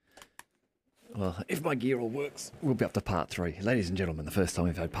Well, if my gear all works, we'll be up to part 3. Ladies and gentlemen, the first time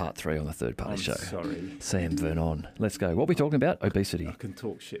we've had part 3 on the third party show. Sorry. Sam Vernon. Let's go. What are we talking about? Obesity. I can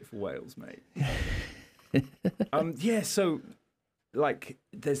talk shit for Wales, mate. So, like,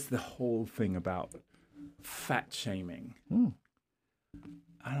 there's the whole thing about fat shaming.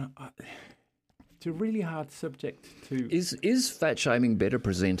 It's a really hard subject to... Is fat shaming better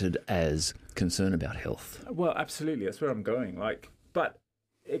presented as concern about health? Well, absolutely. That's where I'm going. But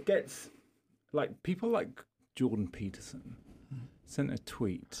it gets... people like Jordan Peterson sent a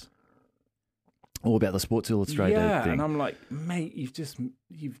tweet. All about the Sports Illustrated thing. And I'm like, mate,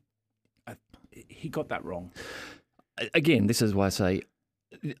 he got that wrong. Again, this is why I say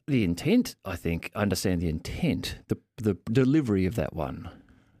the intent, I understand the intent. The delivery of that one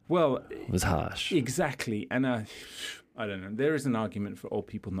was harsh. Exactly. And I don't know. There is an argument for all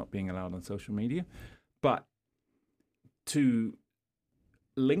people not being allowed on social media. But to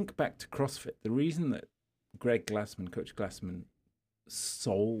link back to CrossFit, the reason that Coach Glassman,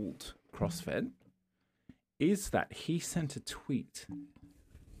 sold CrossFit is that he sent a tweet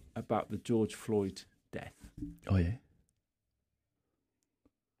about the George Floyd death. Oh, yeah?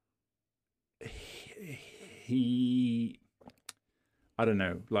 He I don't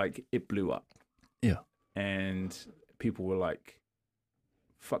know, it blew up. Yeah. And people were like,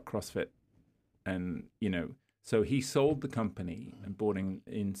 fuck CrossFit. And, so he sold the company and brought in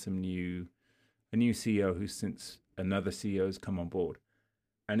a new CEO who's since another CEO has come on board.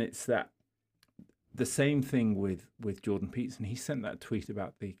 And it's the same thing with Jordan Peterson. He sent that tweet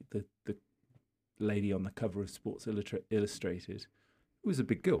about the lady on the cover of Sports Illustrated. It was a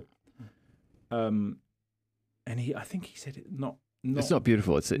big deal. And I think he said it not it's not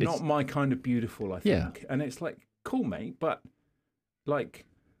beautiful. It's not my kind of beautiful, I think. Yeah. And it's like, cool, mate, but I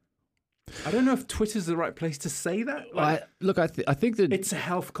don't know if Twitter's the right place to say that. I think that it's a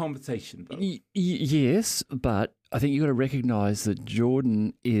health conversation, though. Yes, but I think you've got to recognise that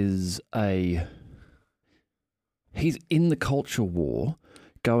Jordan he's in the culture war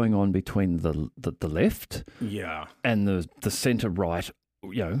going on between the left, and the centre right.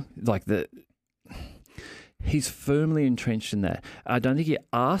 He's firmly entrenched in that. I don't think he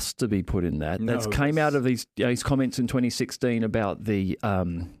asked to be put in that. No, that came out of his comments in 2016 about the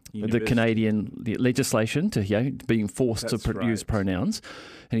Canadian legislation to being forced to use pronouns,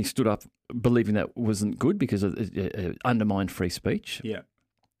 and he stood up believing that wasn't good because it undermined free speech. Yeah.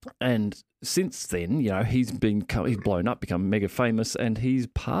 And since then, he's blown up, become mega famous, and he's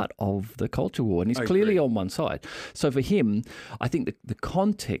part of the culture war, and he's clearly on one side. So for him, I think the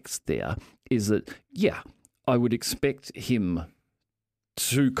context there is that, I would expect him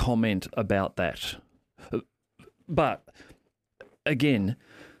to comment about that. But again,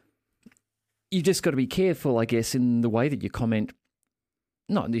 you just got to be careful, I guess, in the way that you comment.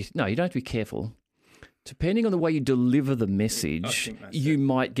 No, you don't have to be careful. Depending on the way you deliver the message, you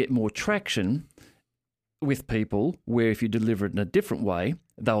might get more traction with people where if you deliver it in a different way,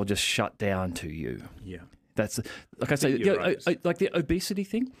 they'll just shut down to you. Yeah. That's, like I say, like the obesity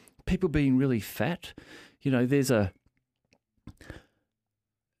thing, people being really fat, there's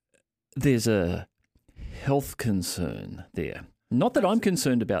a health concern there. Not that I'm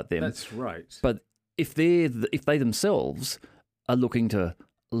concerned about them. That's right. But if they themselves are looking to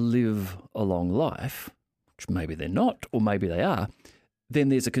live a long life, which maybe they're not, or maybe they are, then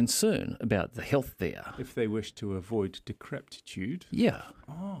there's a concern about the health there. If they wish to avoid decrepitude. Yeah.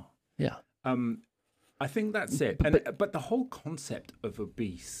 Oh. Yeah. I think that's it. But the whole concept of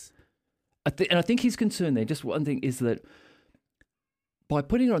obese. And I think his concern there, just one thing, is that by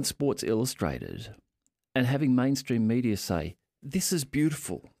putting it on Sports Illustrated and having mainstream media say, this is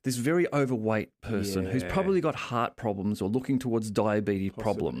beautiful, this very overweight person who's probably got heart problems or looking towards diabetes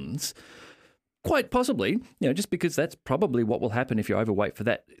problems, quite possibly, just because that's probably what will happen if you're overweight to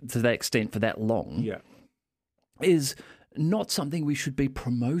that extent for that long, is not something we should be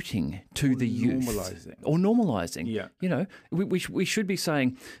promoting to the youth. Normalising. Yeah. We should be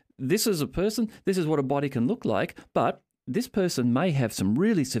saying, this is a person, this is what a body can look like, but this person may have some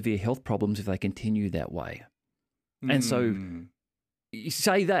really severe health problems if they continue that way. And so you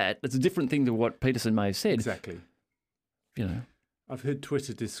say that, it's a different thing to what Peterson may have said. Exactly. I've heard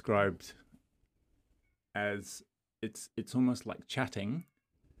Twitter described as it's almost like chatting,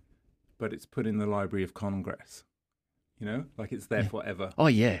 but it's put in the Library of Congress. Like it's there forever. Oh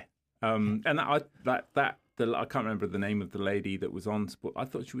yeah. And I can't remember the name of the lady that was on Sport. I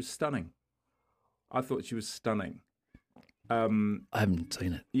thought she was stunning. I haven't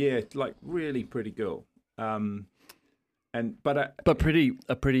seen it. Yeah, really pretty girl. But pretty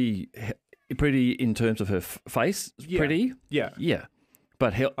in terms of her face. Yeah. Pretty. Yeah. Yeah.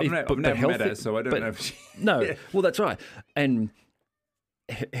 But I've never met her, so I don't know if she... No, well, that's right. And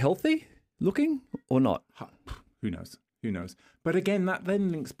healthy looking or not? Who knows? Who knows? But again, that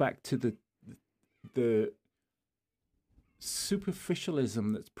then links back to the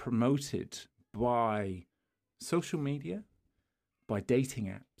superficialism that's promoted by social media, by dating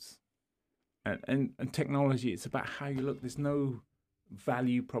apps, and technology. It's about how you look. There's no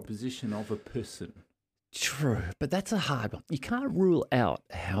value proposition of a person. True, but that's a hard one. You can't rule out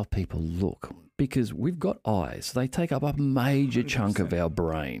how people look because we've got eyes. They take up a major 100%. Chunk of our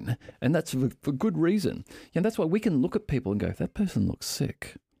brain, and that's for good reason. And that's why we can look at people and go, that person looks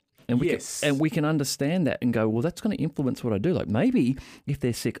sick. And we can understand that and go, well, that's going to influence what I do. Like maybe if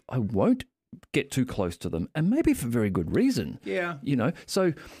they're sick, I won't get too close to them, and maybe for very good reason. Yeah.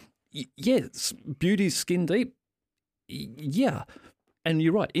 So, yeah, beauty's skin deep. Yeah. And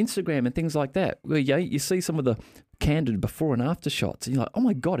you're right, Instagram and things like that, where you see some of the candid before and after shots, and you're like, oh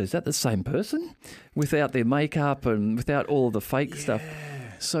my God, is that the same person? Without their makeup and without all of the fake stuff.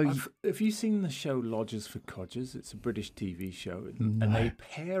 So, have you seen the show Lodgers for Codgers? It's a British TV show, and they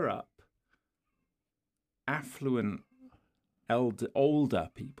pair up affluent, older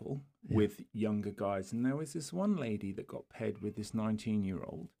people with younger guys. And there was this one lady that got paired with this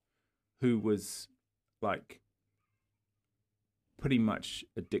 19-year-old who was like pretty much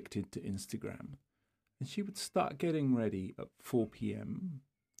addicted to Instagram. And she would start getting ready at 4 p.m.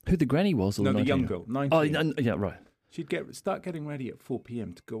 Who the granny was? Or no, the young girl, 19. Oh, yeah, right. She'd start getting ready at 4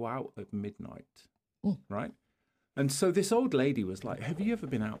 p.m. to go out at midnight, right? And so this old lady was like, have you ever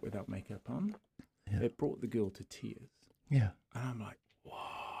been out without makeup on? Yeah. It brought the girl to tears. Yeah. And I'm like, wow.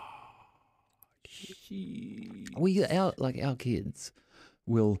 Our kids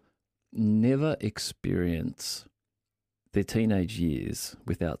will never experience their teenage years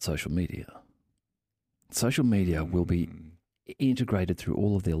without social media. Social media will be integrated through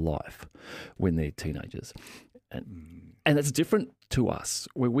all of their life when they're teenagers. And it's different to us,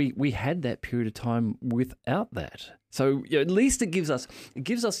 where we had that period of time without that. So at least it gives us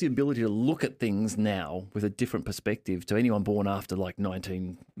the ability to look at things now with a different perspective to anyone born after like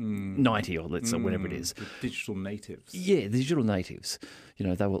 1990 or let's say whenever it is. The digital natives. Yeah, the digital natives.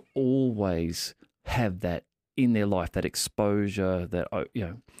 They will always have that in their life, that exposure,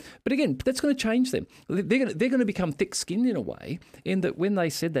 But again, that's going to change them. They're going to become thick-skinned in a way, in that when they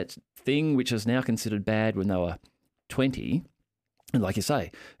said that thing which is now considered bad when they were 20, and like you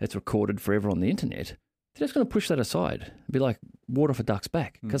say, it's recorded forever on the internet, they're just going to push that aside and be like water off a duck's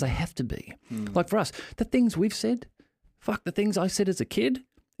back because they have to be. Like for us, the things we've said, the things I said as a kid,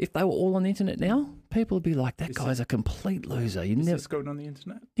 if they were all on the internet now, people would be like, that guy's a complete loser. Is this going on the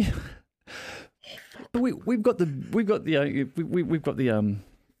internet? Yeah. But we've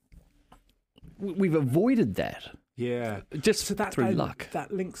avoided that. Yeah. Just through luck.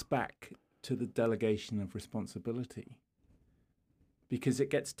 That links back to the delegation of responsibility, because it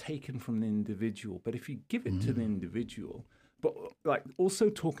gets taken from the individual. But if you give it to the individual, but like also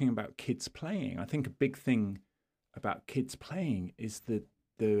talking about kids playing, I think a big thing about kids playing is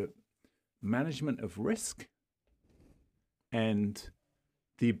the management of risk and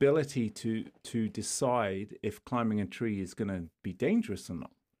the ability to decide if climbing a tree is going to be dangerous or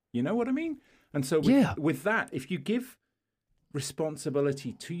not. You know what I mean? And so with that, if you give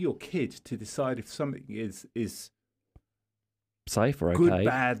responsibility to your kid to decide if something is safe or good, okay,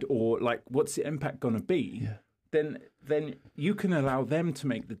 bad, or like what's the impact going to be, then you can allow them to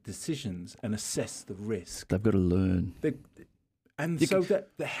make the decisions and assess the risk. They've got to learn. That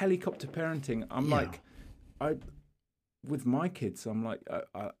the helicopter parenting, with my kids, I'm like,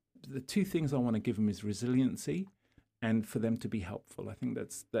 the two things I want to give them is resiliency and for them to be helpful. I think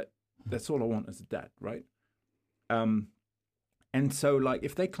that's all I want as a dad, right? And so like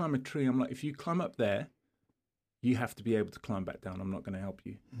if they climb a tree, I'm like, if you climb up there, you have to be able to climb back down. I'm not going to help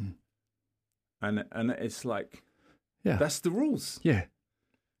you. And it's like, that's the rules. Yeah.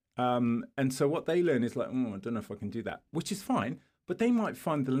 And so what they learn is like, I don't know if I can do that, which is fine. But they might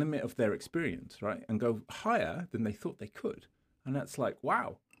find the limit of their experience, right? And go higher than they thought they could. And that's like,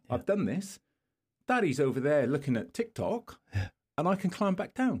 wow, I've done this. Daddy's over there looking at TikTok and I can climb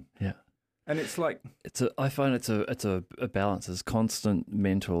back down. Yeah. And it's like... I find it's a balance, it's constant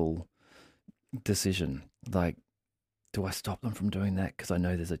mental decision. Like, do I stop them from doing that because I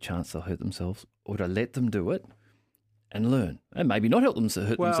know there's a chance they'll hurt themselves? Or do I let them do it and learn? And maybe not help them to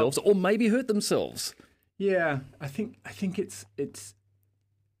hurt themselves, or maybe hurt themselves. Yeah, I think it's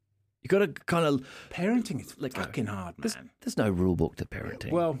you got to kind of parenting is fucking hard, man. There's no rule book to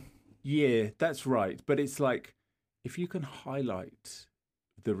parenting. Well, yeah, that's right. But it's like if you can highlight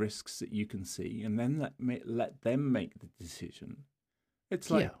the risks that you can see, and then let them make the decision, It's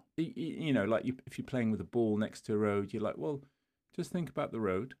like, if you're playing with a ball next to a road, you're like, well, just think about the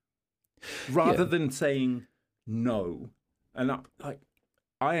road. Rather than saying no. And I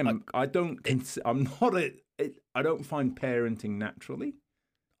don't find parenting naturally.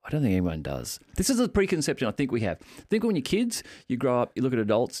 I don't think anyone does. This is a preconception I think we have. I think when you're kids, you grow up, you look at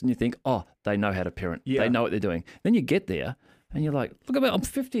adults and you think, oh, they know how to parent. Yeah. They know what they're doing. Then you get there and you're like, look at me, I'm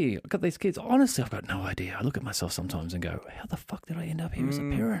 50. I've got these kids. Honestly, I've got no idea. I look at myself sometimes and go, how the fuck did I end up here as a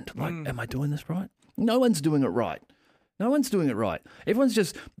parent? Like, am I doing this right? No one's doing it right. No one's doing it right. Everyone's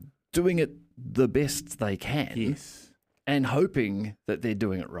just doing it the best they can. Yes. And hoping that they're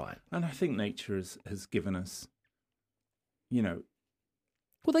doing it right. And I think nature has given us, Well,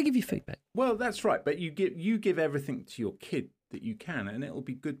 they give you feedback. Well, that's right. But you give everything to your kid that you can, and it'll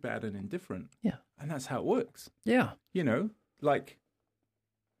be good, bad, and indifferent. Yeah. And that's how it works. Yeah. Like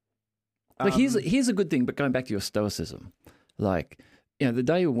here's a good thing, but going back to your stoicism, like, the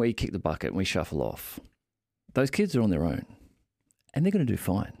day when we kick the bucket and we shuffle off, those kids are on their own, and they're going to do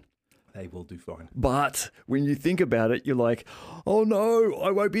fine. They will do fine. But when you think about it, you're like, oh no,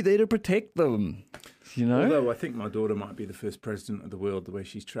 I won't be there to protect them. Although I think my daughter might be the first president of the world the way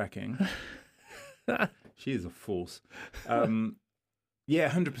she's tracking. She is a force.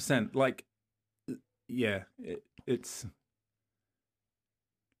 100%. Like, it's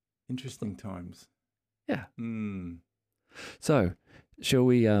interesting times. Yeah. So, shall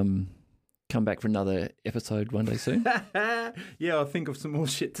we come back for another episode one day soon? Yeah, I'll think of some more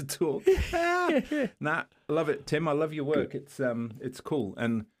shit to talk. Nah, I love it, Tim. I love your work. Good. It's cool.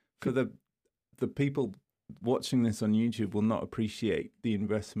 And for the people watching this on YouTube will not appreciate the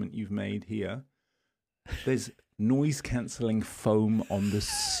investment you've made here. There's noise-cancelling foam on the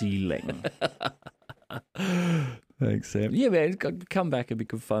ceiling. Thanks, Sam. Yeah, man, come back. It'd be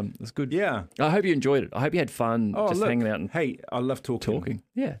good fun. It's good. Yeah. I hope you enjoyed it. I hope you had fun hanging out. Hey, I love talking.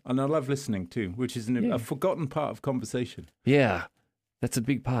 Yeah. And I love listening too, which is a forgotten part of conversation. Yeah. That's a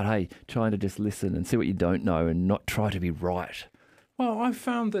big part, hey, trying to just listen and see what you don't know and not try to be right. Well, I've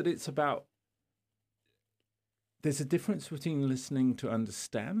found that it's about... There's a difference between listening to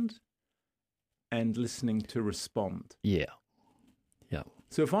understand and listening to respond. Yeah. Yeah.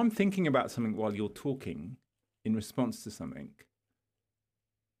 So if I'm thinking about something while you're talking in response to something,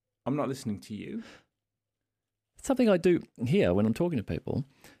 I'm not listening to you. It's something I do here when I'm talking to people.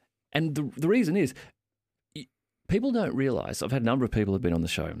 And the reason is, people don't realise, I've had a number of people who've been on the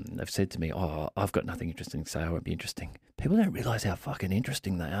show and they've said to me, oh, I've got nothing interesting to say, I won't be interesting. People don't realise how fucking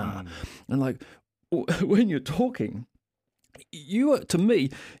interesting they are. And like, when you're talking, to me,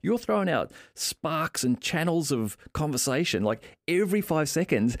 you're throwing out sparks and channels of conversation like every 5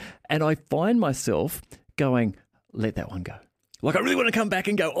 seconds, and I find myself going, let that one go. Like, I really want to come back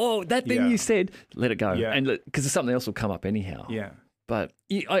and go, oh, that thing you said, let it go. Yeah. And because something else will come up anyhow. Yeah. But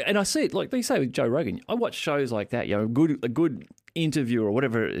I see it, like they say with Joe Rogan. I watch shows like that, a good interview or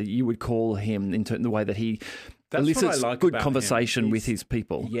whatever you would call him in the way that he elicits good conversation with his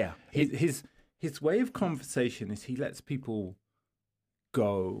people. Yeah. His way of conversation is he lets people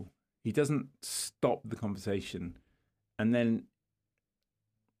go. He doesn't stop the conversation. And then,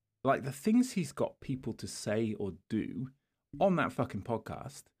 like, the things he's got people to say or do on that fucking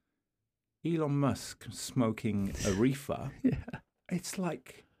podcast, Elon Musk smoking a reefer, it's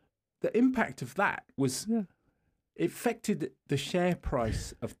like the impact of that was it affected the share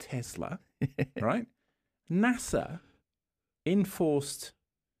price of Tesla, right? NASA enforced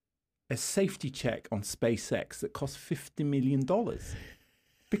a safety check on SpaceX that cost $50 million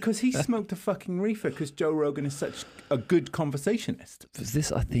because he smoked a fucking reefer because Joe Rogan is such a good conversationist.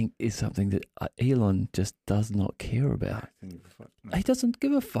 This, I think, is something that Elon just does not care about. He doesn't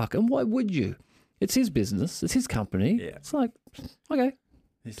give a fuck. And why would you? It's his business. It's his company. Yeah. It's like, okay.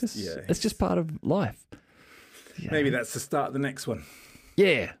 It's just part of life. Yeah. Maybe that's the start of the next one.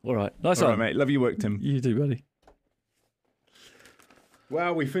 Yeah. All right. Nice one. All right, mate. Love your work, Tim. You too, buddy.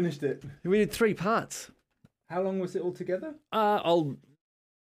 Wow, we finished it. We did 3 parts. How long was it all together? I'll